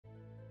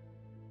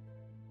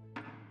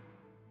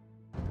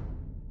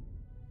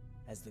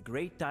As the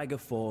great tiger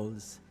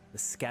falls, the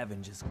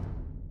scavengers...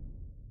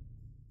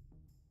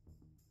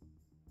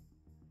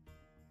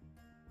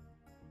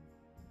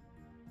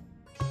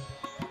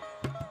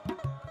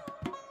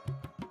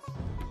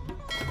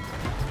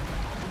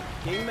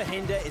 King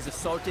Mahinda is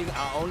assaulting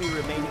our only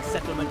remaining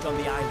settlement on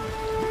the island.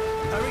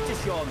 Hurry to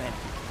shore, men,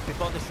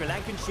 before the Sri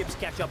Lankan ships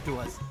catch up to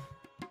us.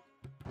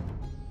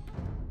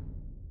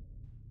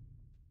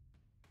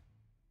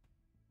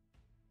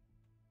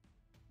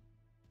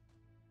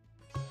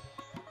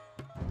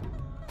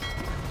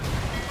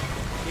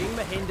 King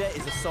Mahinda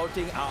is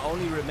assaulting our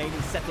only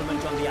remaining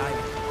settlement on the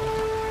island.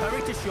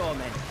 Hurry to shore,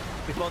 men,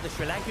 before the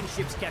Sri Lankan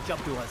ships catch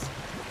up to us.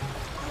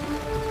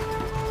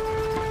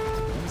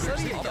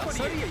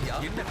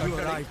 You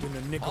arrived in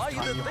the nick of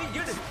time.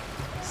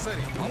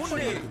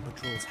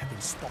 Patrols have been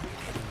spotted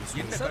heading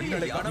this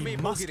way. We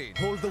must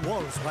hold the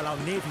walls while our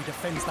navy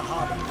defends the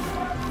harbor.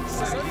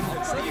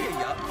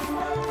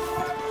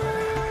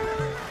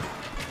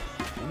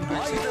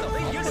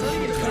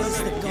 Praise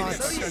the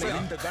gods.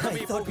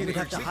 I thought we would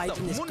have to hide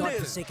in this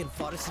godforsaken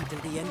forest until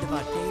the end of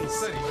our days.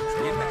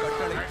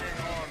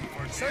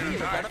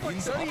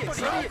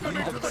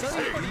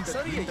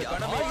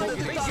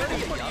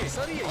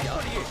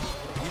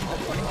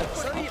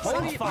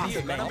 Hold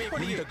fast, men.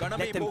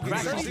 Let them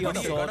crash your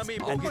swords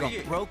and drop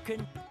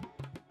broken,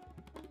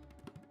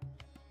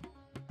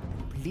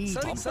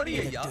 bleeding in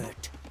the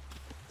dirt.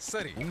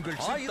 சரி உங்கள்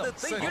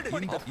ஆயுதத்தை எடு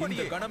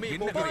இந்த கணமே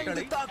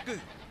போகிறேன் தாக்கு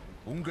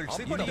உங்கள்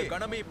சித்தம்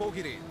கணமே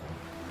போகிறேன்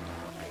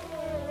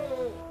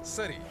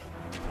சரி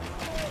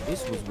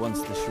This was once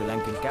the Sri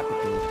Lankan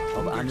capital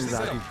of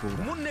Anuradhapura.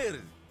 முன்னேறு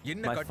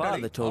என்ன My கட்டளை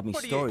father told me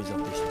stories of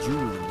this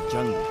jewel in the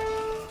jungle,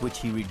 which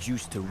he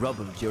reduced to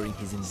rubble during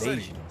his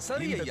invasion.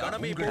 இந்த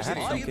கணமே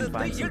Perhaps we can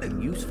find something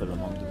useful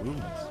among the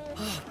ruins.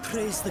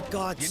 Praise the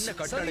gods. என்ன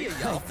கட்டளை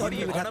I thought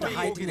we would have to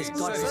hide in this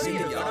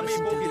godforsaken forest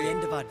until the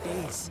end of our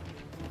days.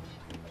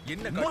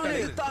 என்ன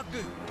கட்டளை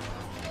தாக்கு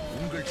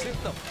உங்கள்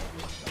சித்தம்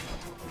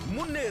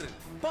முன்னேறு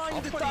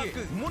பாய்ந்து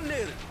தாக்கு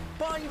முன்னேறு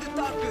பாய்ந்து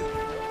தாக்கு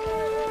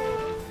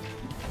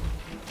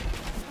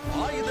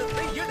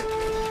ஆயுதத்தை எடு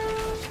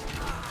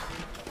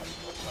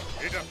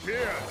It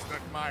appears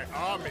that my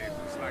army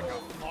was like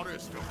a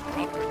forest of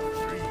rotten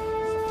trees,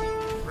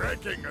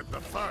 breaking at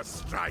the first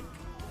strike.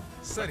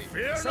 சரி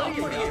Fear not,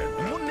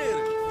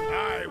 முன்னேறு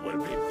I will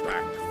be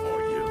back for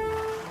you.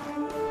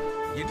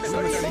 என்ன We must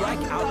கட்டளை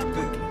strike out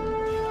quickly.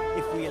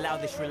 If we allow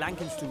the Sri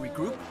Lankans to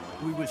regroup,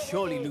 we will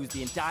surely lose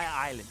the entire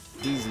island.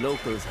 These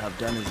locals have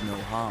done us no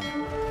harm,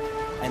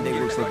 and they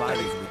will provide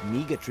us with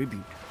meager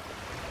tribute.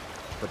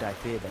 But I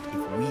fear that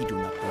if we do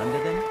not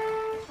plunder them,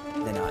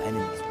 then our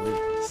enemies will.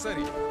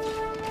 சரி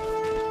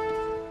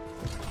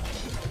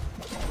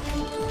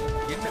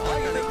என்ன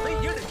ஆயுதத்தை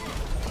எடு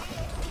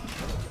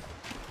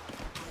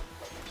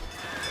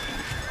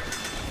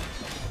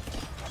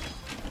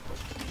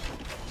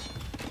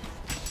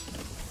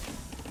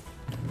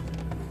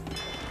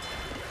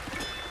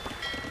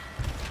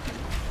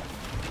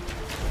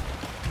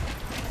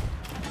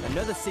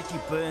Another city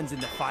burns in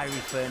the fiery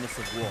furnace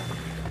of war.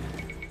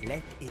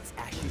 Let its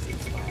ashes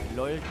inspire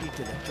loyalty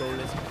to the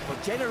Cholas for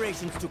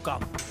generations to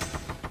come.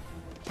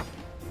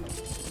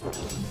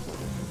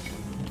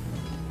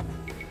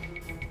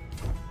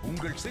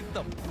 உங்கள்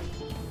சித்தம்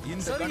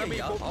இந்த கணமே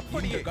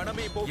அப்படியே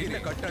கணமே போகிற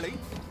கட்டளை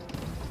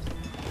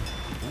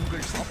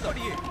உங்கள்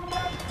அப்படியே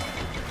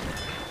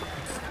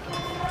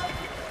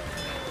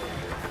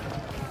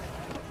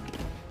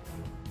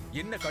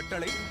என்ன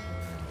கட்டளை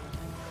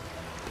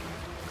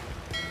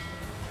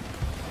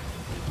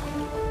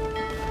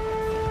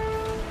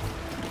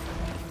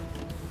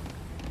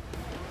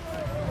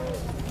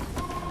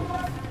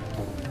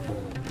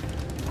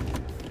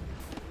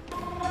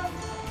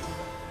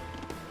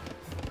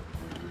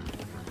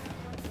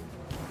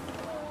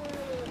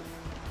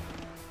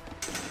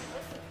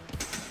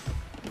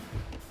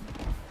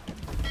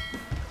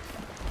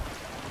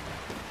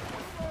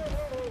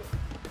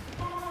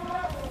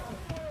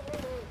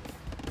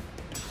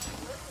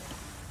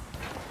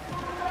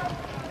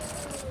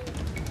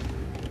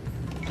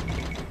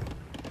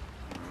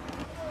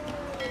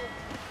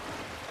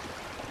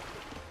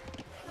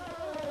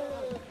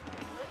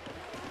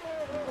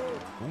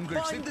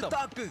உங்கள் சித்தம்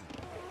தாக்கு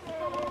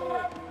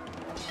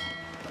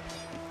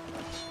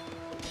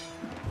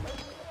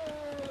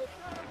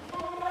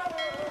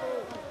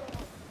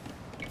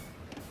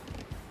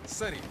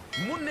சரி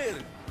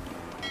முன்னேறு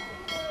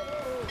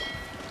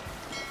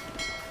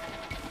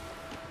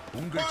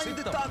உங்கள்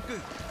சித்தம் தாக்கு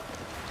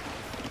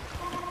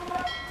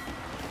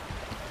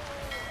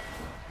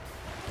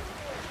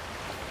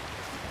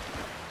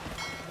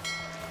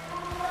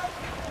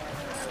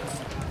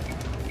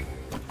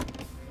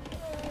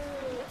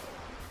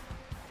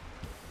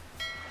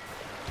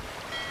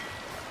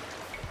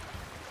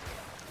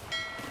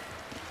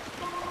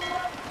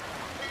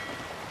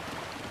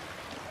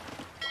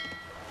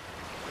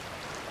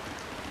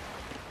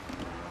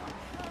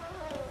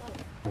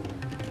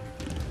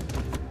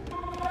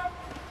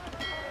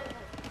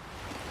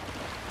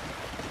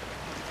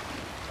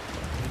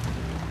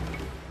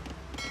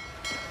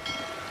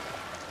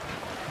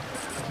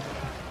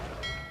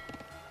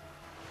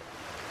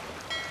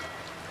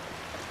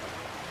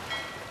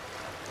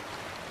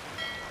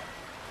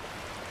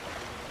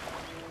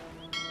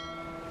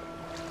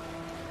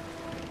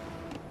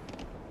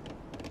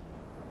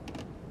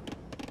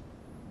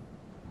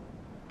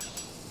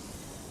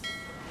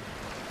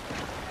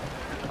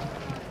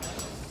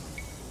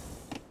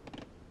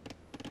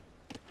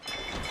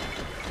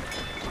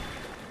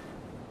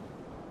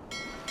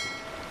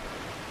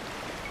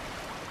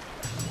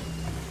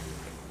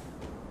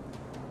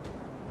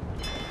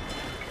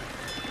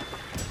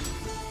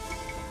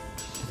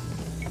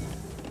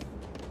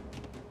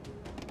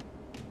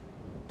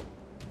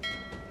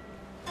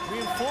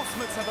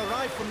Reinforcements have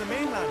arrived from the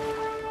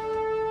mainland.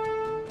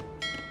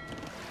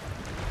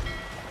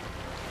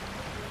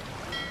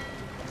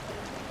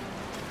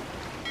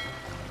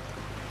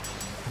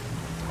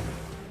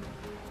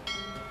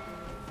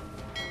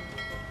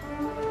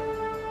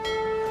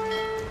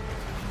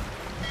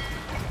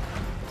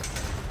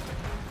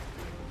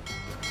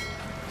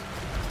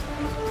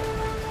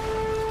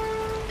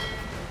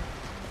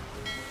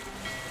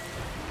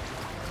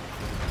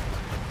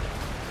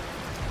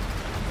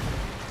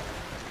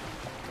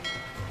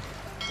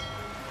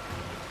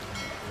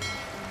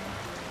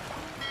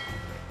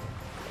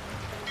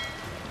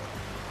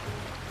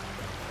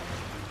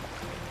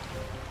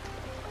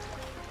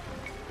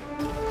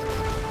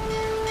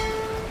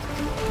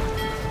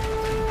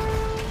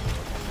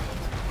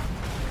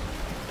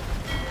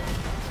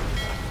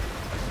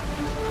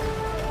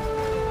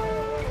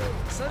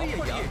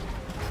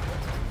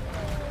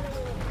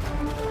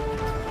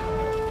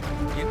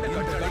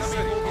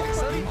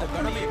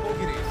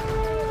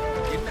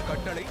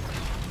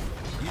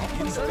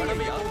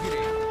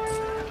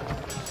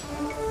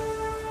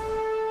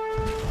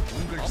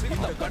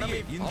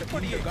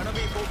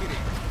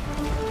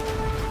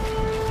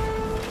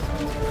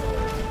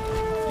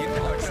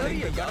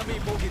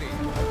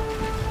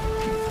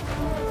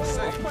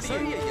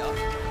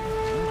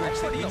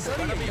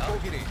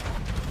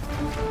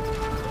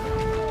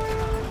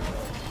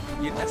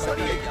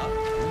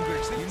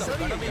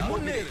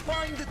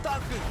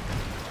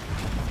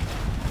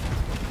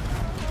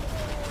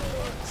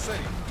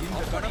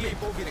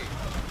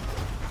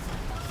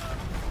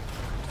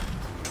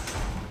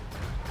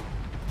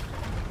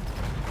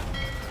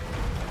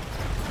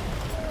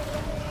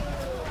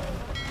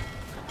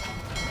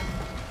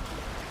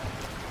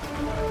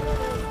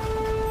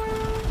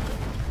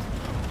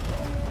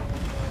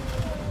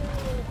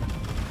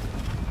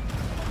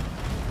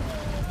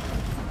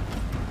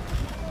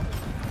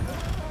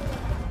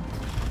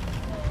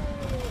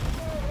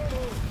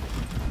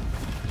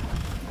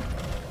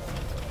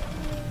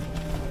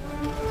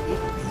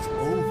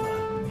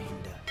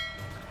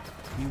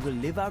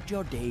 Live out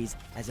your days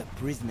as a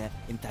prisoner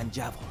in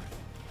Thanjavur.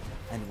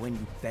 And when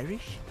you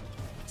perish,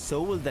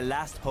 so will the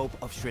last hope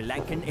of Sri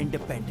Lankan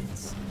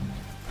independence.